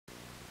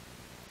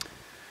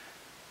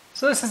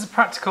So this is a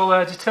practical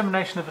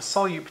determination of a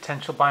solute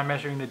potential by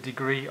measuring the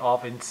degree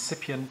of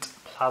incipient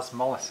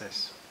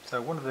plasmolysis.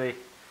 So one of the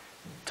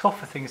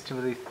tougher things to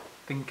really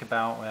think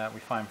about we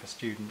find for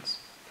students.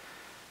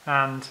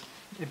 And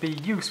it'd be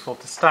useful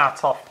to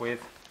start off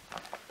with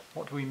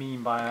what do we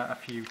mean by a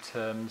few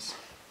terms.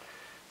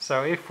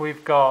 So if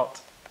we've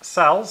got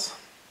cells,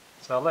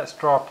 so let's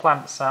draw a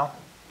plant cell,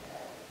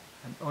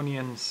 an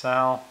onion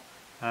cell,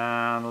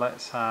 and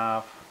let's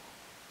have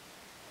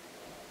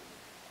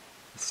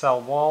the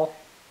cell wall,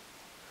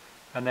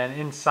 and then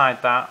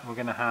inside that we're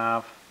going to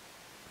have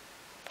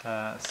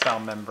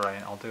cell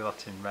membrane. I'll do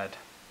that in red.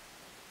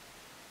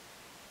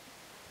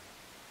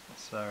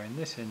 So in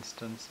this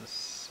instance the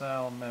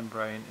cell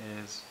membrane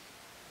is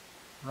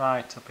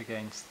right up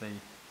against the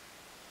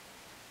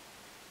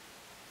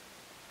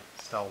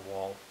cell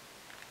wall,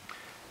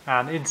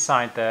 and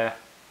inside there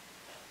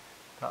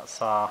that's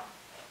our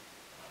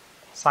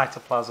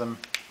cytoplasm,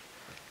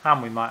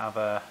 and we might have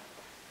a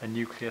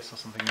nucleus or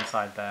something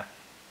inside there.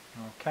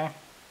 Okay,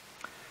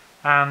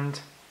 and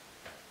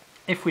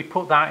if we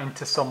put that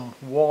into some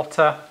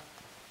water,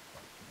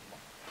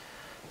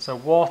 so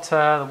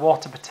water, the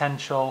water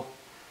potential,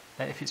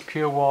 if it's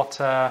pure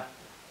water,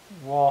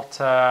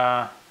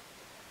 water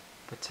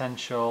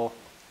potential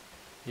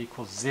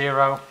equals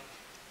 0,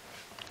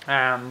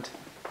 and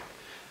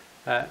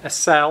a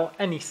cell,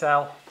 any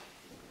cell,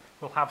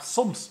 will have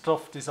some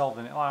stuff dissolved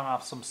in it. It will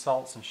have some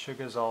salts and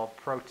sugars or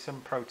some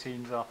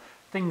proteins or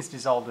things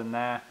dissolved in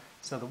there,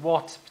 so the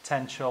water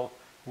potential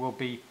will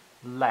be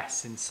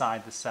less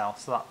inside the cell,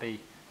 so that'll be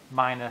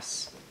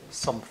minus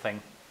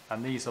something,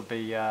 and these will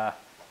be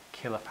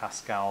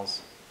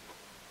kilopascals.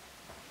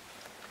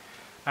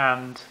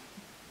 And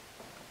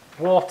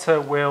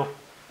water will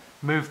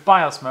move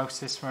by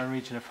osmosis from a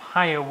region of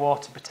higher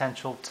water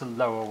potential to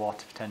lower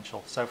water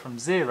potential, so from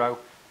 0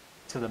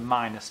 to the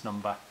minus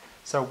number.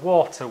 So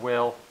water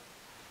will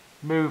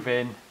move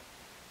in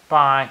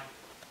by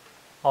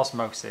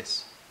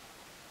osmosis.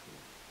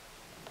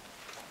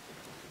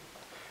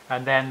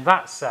 And then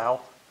that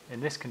cell, in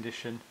this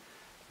condition,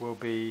 will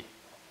be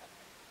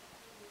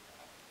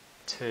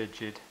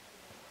turgid.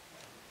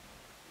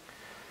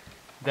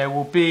 There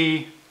will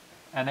be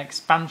an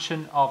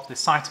expansion of the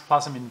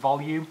cytoplasm in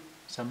volume,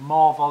 so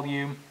more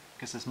volume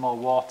because there's more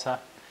water,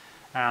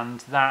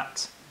 and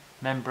that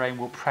membrane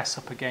will press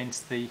up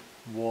against the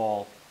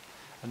wall.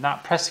 And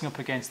that pressing up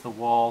against the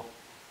wall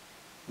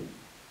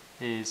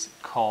is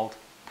called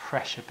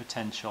pressure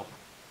potential.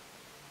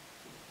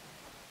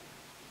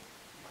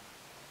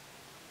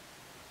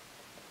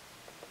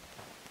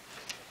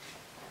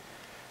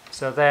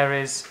 So there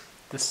is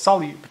the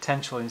solute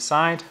potential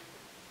inside,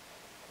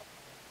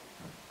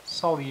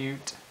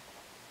 solute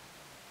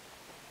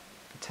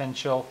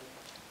potential,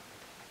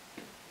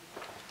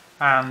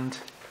 and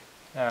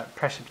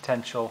pressure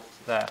potential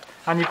there.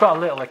 And you've got a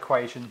little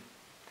equation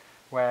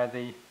where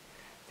the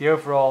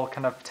overall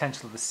kind of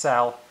potential of the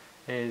cell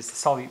is the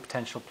solute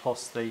potential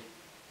plus the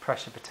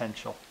pressure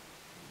potential.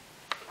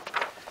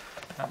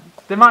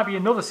 There might be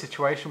another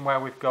situation where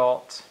we've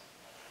got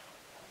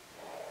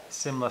a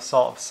similar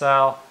sort of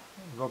cell,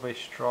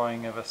 rubbish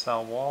drawing of a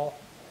cell wall,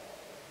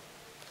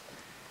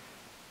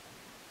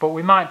 but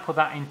we might put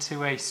that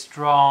into a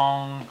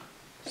strong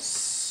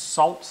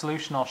salt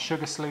solution or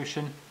sugar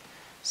solution.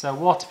 So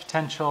water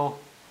potential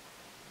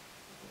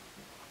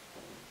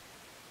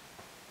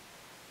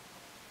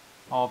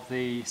of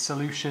the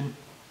solution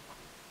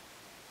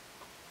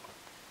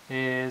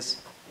is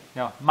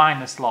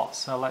minus lots,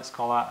 so let's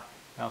call that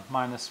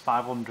minus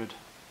 500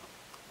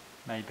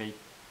 maybe.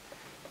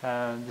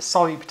 The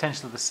solute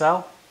potential of the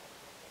cell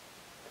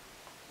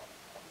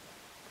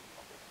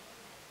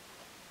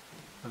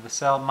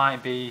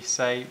might be,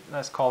 say,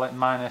 let's call it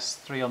minus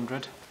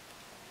 300,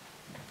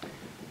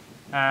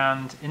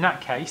 and in that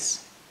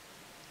case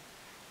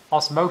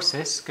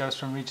osmosis goes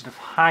from a region of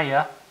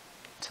higher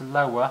to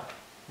lower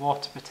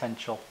water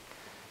potential,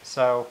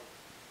 so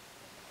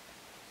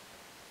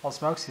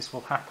osmosis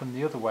will happen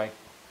the other way,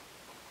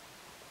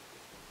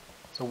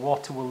 so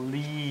water will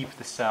leave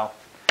the cell,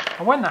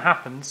 and when that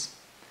happens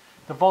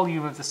the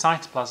volume of the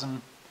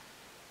cytoplasm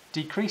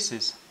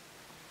decreases,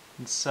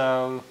 and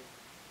so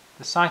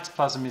the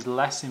cytoplasm is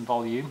less in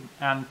volume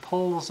and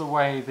pulls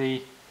away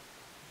the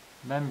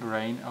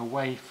membrane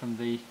away from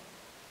the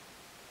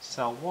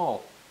cell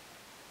wall.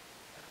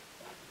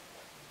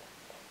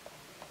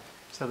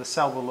 So the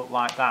cell will look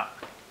like that.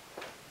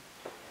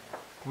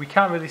 We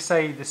can't really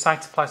say the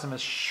cytoplasm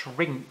has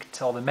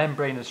shrinked or the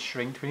membrane has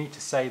shrinked. We need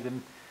to say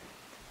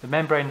the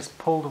membrane has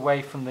moved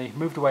away from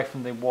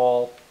the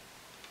wall,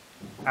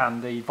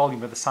 and the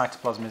volume of the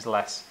cytoplasm is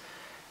less.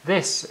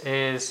 This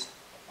is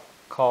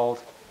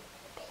called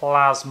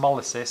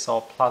plasmolysis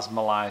or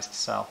plasmolyzed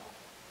cell.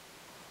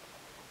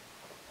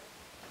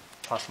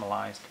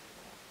 Plasmolyzed.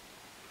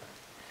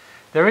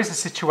 There is a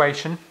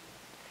situation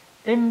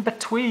in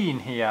between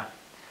here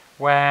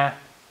where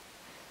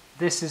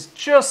this is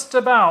just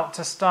about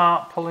to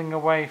start pulling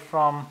away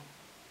from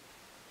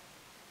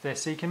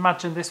this. So you can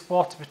imagine this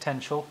water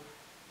potential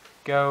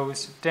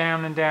goes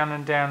down and down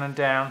and down and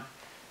down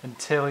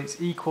until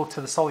it's equal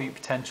to the solute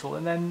potential,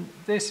 and then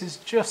this is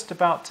just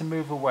about to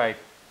move away.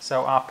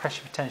 So our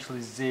pressure potential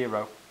is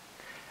 0.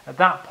 At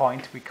that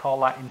point, we call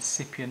that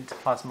incipient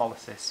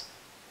plasmolysis.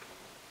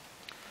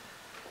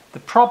 The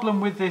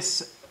problem with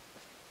this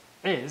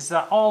is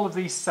that all of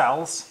these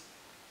cells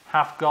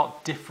have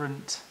got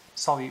different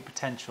solute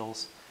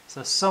potentials.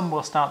 So some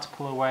will start to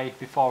pull away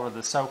before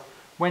others. So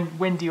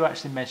when do you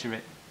actually measure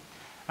it?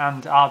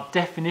 And our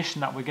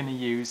definition that we're going to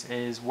use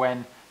is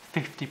when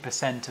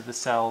 50% of the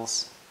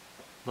cells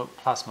look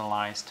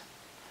plasmolyzed.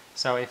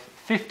 So if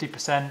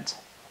 50%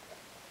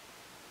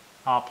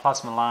 are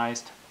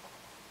plasmolyzed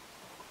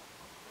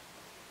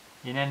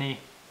in any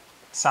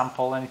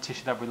sample, any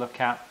tissue that we look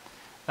at,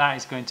 that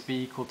is going to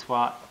be equal to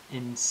our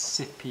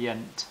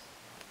incipient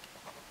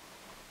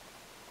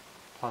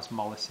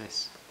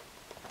plasmolysis.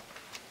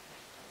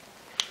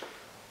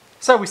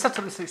 So we set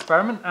up this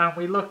experiment and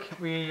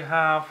we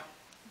have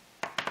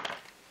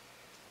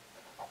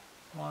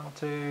 1,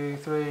 2,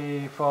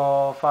 3,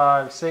 4,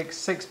 5,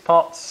 6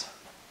 pots.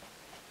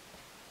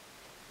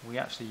 We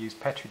actually use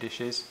Petri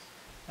dishes,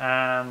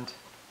 and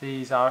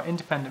these are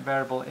independent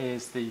variable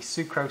is the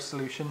sucrose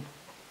solution,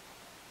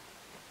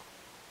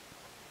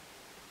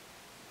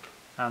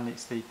 and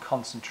it's the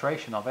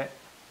concentration of it.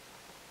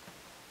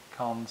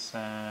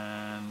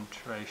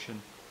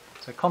 Concentration.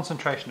 So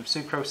concentration of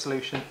sucrose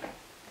solution,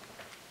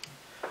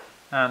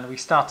 and we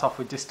start off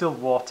with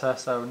distilled water,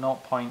 so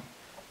 0.0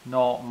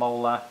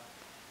 molar,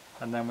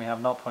 and then we have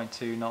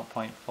 0.2,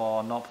 0.4,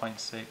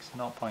 0.6,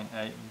 0.8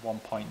 and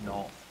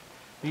 1.0.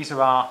 These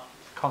are our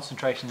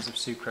concentrations of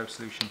sucrose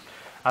solution.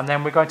 And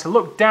then we're going to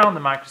look down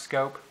the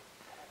microscope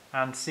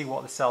and see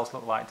what the cells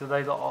look like. Do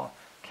they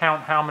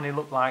count how many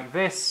look like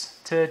this,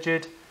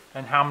 turgid,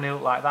 and how many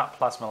look like that,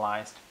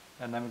 plasmolyzed?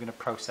 And then we're going to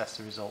process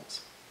the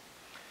results.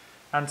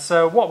 And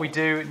so what we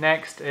do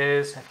next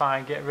is, if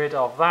I get rid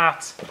of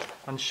that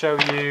and show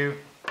you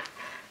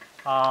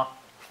our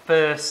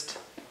first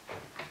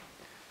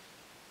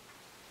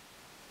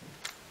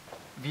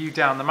view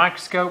down the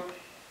microscope.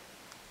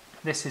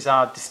 This is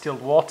our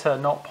distilled water,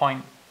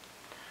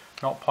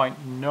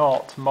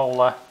 0.0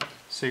 molar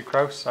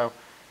sucrose, so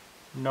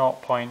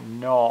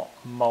 0.0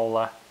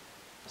 molar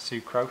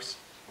sucrose.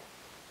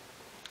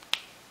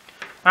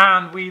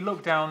 And we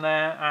look down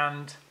there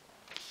and,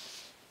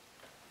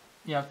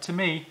 you know, to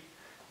me,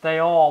 they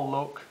all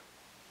look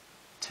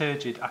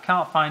turgid. I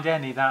can't find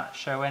any that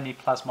show any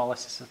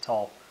plasmolysis at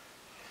all.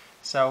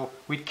 So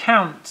we'd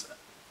count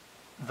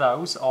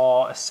those,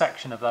 or a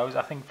section of those.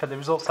 I think for the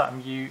results that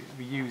we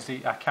used,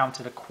 I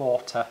counted a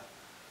quarter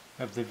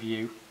of the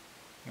view,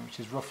 which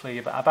is roughly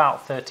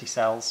about 30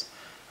 cells,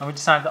 and we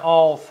decided that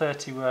all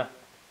 30 were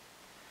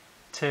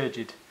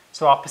turgid.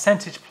 So our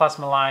percentage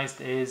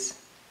plasmolyzed is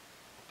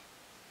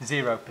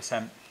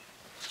 0%.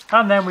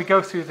 And then we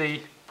go through the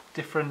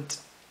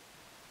different,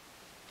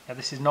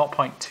 this is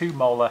 0.2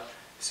 molar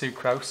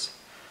sucrose,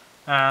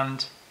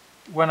 and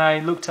when I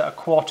looked at a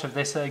quarter of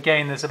this,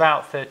 again there's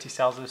about 30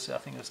 cells, I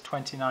think there's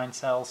 29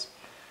 cells,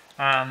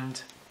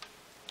 and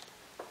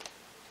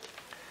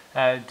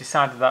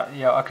decided that,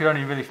 you know, I could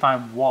only really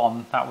find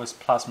one that was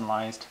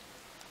plasmolyzed.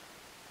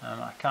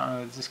 I can't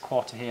remember, there's this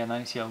quarter here, and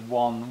then you know,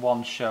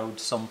 one showed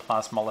some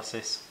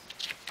plasmolysis.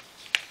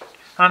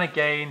 And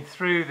again,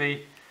 through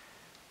the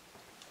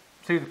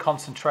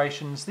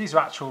concentrations, these are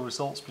actual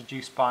results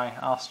produced by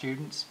our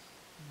students,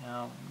 you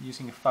know,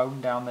 using a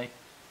phone down the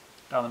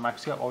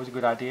microscope, always a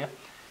good idea.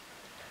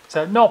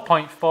 So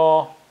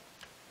 0.4,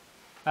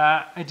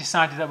 I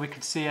decided that we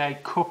could see a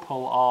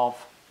couple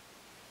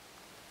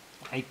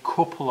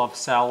of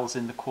cells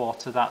in the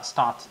quarter that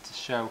started to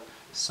show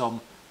some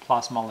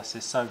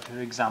plasmolysis. So for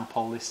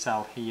example, this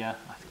cell here,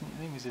 I think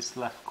it was this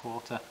left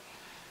quarter,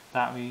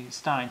 that we're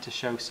starting to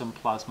show some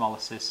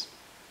plasmolysis.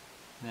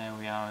 There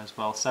we are as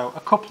well. So a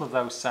couple of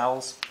those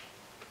cells.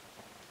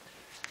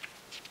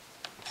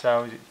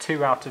 So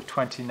 2 out of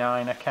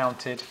 29 I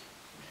counted.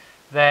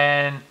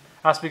 Then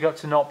as we got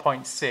to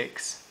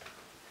 0.6,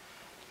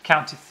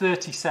 counted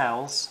 30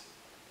 cells,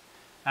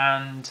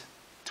 and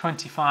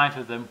 25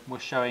 of them were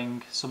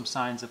showing some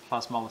signs of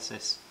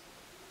plasmolysis.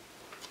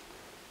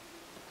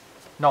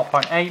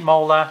 0.8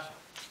 molar.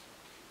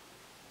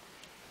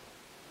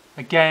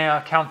 Again,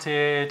 I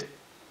counted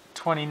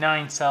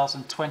 29 cells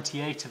and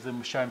 28 of them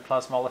were showing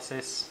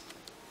plasmolysis.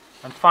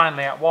 And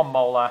finally, at 1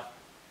 molar,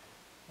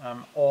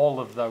 all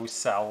of those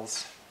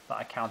cells that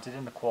I counted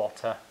in the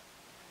quarter,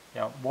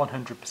 you know,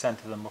 100%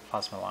 of them were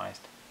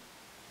plasmolyzed.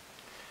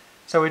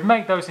 So we'd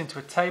make those into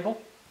a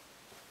table.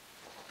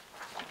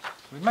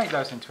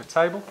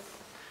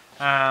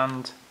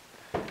 And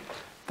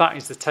that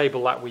is the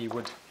table that we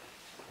would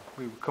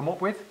come up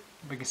with.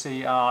 We can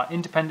see our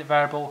independent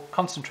variable,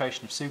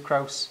 concentration of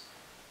sucrose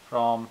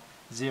from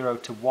 0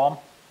 to 1,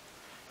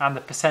 and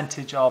the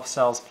percentage of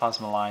cells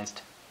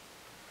plasmolyzed.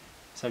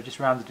 So just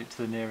rounded it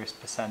to the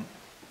nearest percent.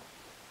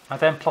 I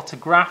then plot a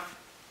graph,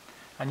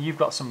 and you've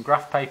got some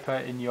graph paper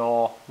in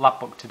your lab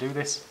book to do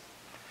this.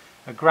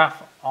 A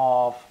graph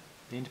of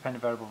the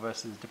independent variable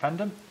versus the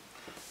dependent,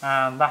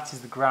 and that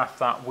is the graph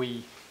that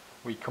we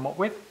come up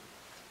with.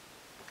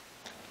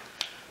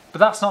 But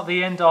that's not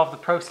the end of the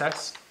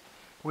process.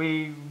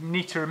 We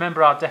need to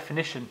remember our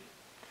definition.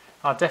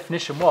 Our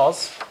definition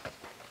was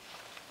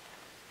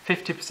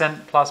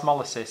 50%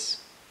 plasmolysis.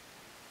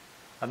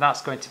 And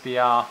that's going to be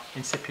our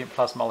incipient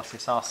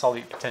plasmolysis, our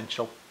solute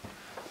potential.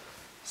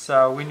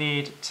 So we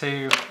need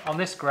to, on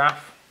this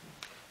graph,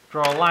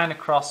 draw a line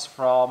across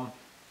from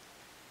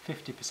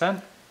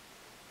 50%.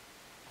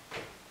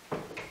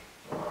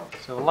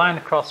 So a line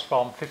across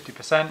from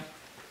 50%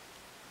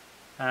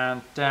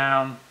 and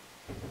down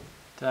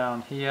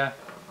here.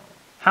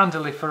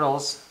 Handily for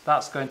us,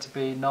 that's going to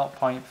be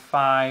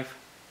 0.5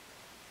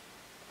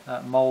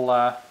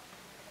 molar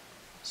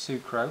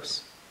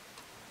sucrose.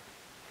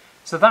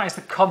 So that is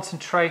the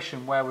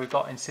concentration where we've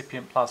got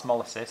incipient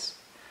plasmolysis.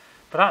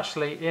 But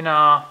actually in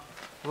our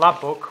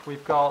lab book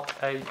we've got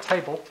a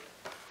table.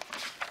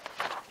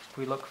 If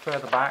we look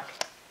further back,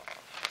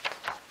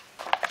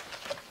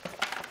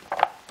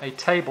 a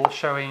table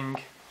showing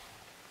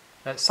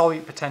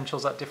solute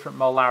potentials at different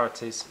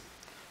molarities.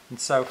 And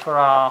so for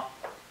our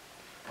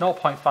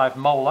 0.5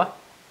 molar,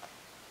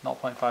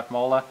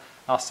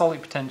 our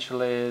solute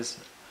potential is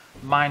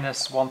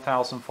minus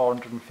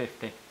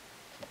 1450.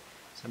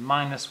 So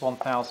minus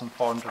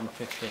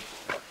 1450.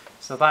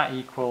 So that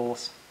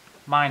equals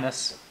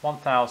minus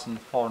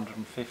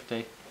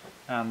 1450,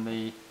 and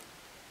the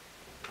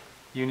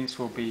units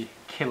will be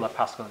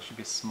kilopascal. It should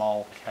be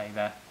small k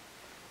there.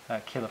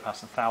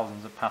 Kilopascal,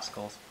 thousands of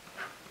pascals.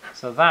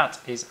 So that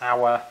is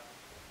our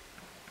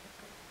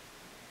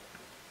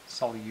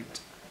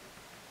solute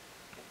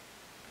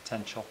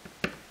potential.